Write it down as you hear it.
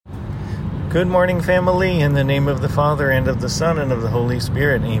Good morning, family, in the name of the Father, and of the Son, and of the Holy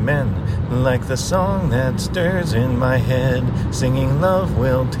Spirit, amen. Like the song that stirs in my head, singing love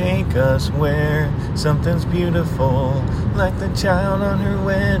will take us where something's beautiful. Like the child on her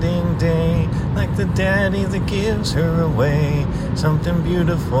wedding day, like the daddy that gives her away, something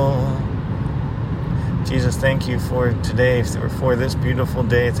beautiful. Jesus, thank you for today, for this beautiful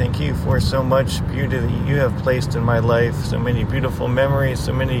day. Thank you for so much beauty that you have placed in my life, so many beautiful memories,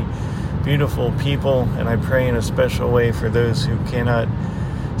 so many beautiful people, and I pray in a special way for those who cannot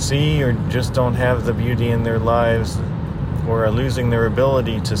see or just don't have the beauty in their lives or are losing their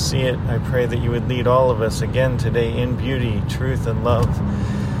ability to see it. I pray that you would lead all of us again today in beauty, truth, and love.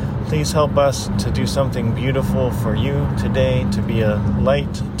 Please help us to do something beautiful for you today, to be a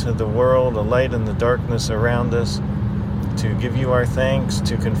light to the world, a light in the darkness around us, to give you our thanks,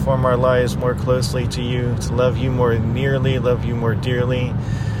 to conform our lives more closely to you, to love you more nearly, love you more dearly,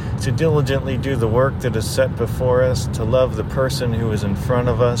 to diligently do the work that is set before us, to love the person who is in front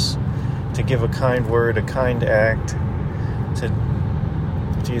of us, to give a kind word, a kind act.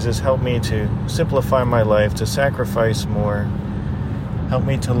 Jesus, help me to simplify my life, to sacrifice more. Help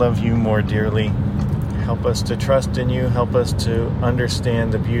me to love you more dearly. Help us to trust in you. Help us to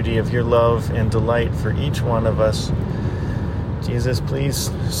understand the beauty of your love and delight for each one of us. Jesus, please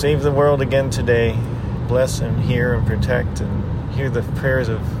save the world again today. Bless and hear and protect and hear the prayers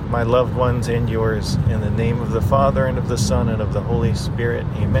of my loved ones and yours. In the name of the Father, and of the Son, and of the Holy Spirit.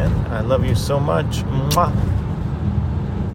 Amen. I love you so much. Mwah.